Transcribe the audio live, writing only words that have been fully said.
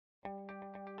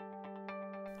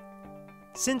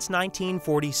Since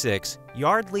 1946,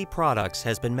 Yardley Products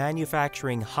has been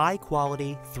manufacturing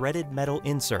high-quality threaded metal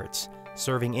inserts,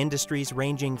 serving industries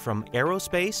ranging from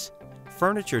aerospace,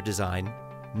 furniture design,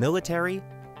 military,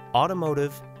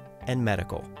 automotive, and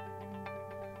medical.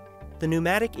 The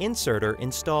pneumatic inserter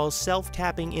installs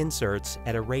self-tapping inserts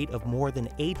at a rate of more than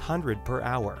 800 per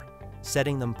hour,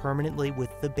 setting them permanently with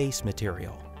the base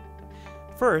material.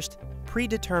 First,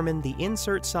 predetermine the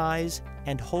insert size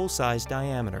and hole size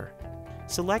diameter.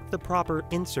 Select the proper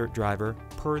insert driver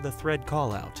per the thread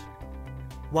callout.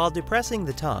 While depressing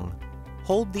the tongue,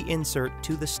 hold the insert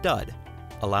to the stud,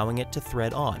 allowing it to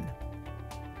thread on.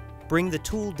 Bring the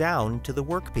tool down to the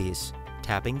workpiece,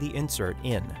 tapping the insert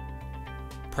in.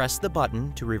 Press the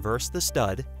button to reverse the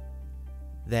stud,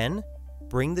 then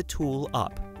bring the tool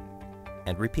up,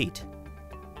 and repeat.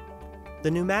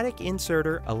 The pneumatic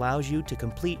inserter allows you to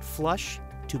complete flush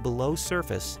to below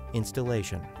surface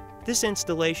installation. This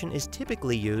installation is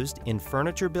typically used in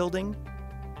furniture building,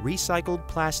 recycled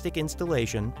plastic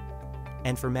installation,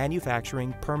 and for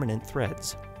manufacturing permanent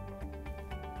threads.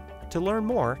 To learn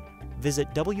more,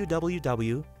 visit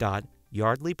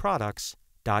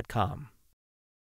www.yardleyproducts.com.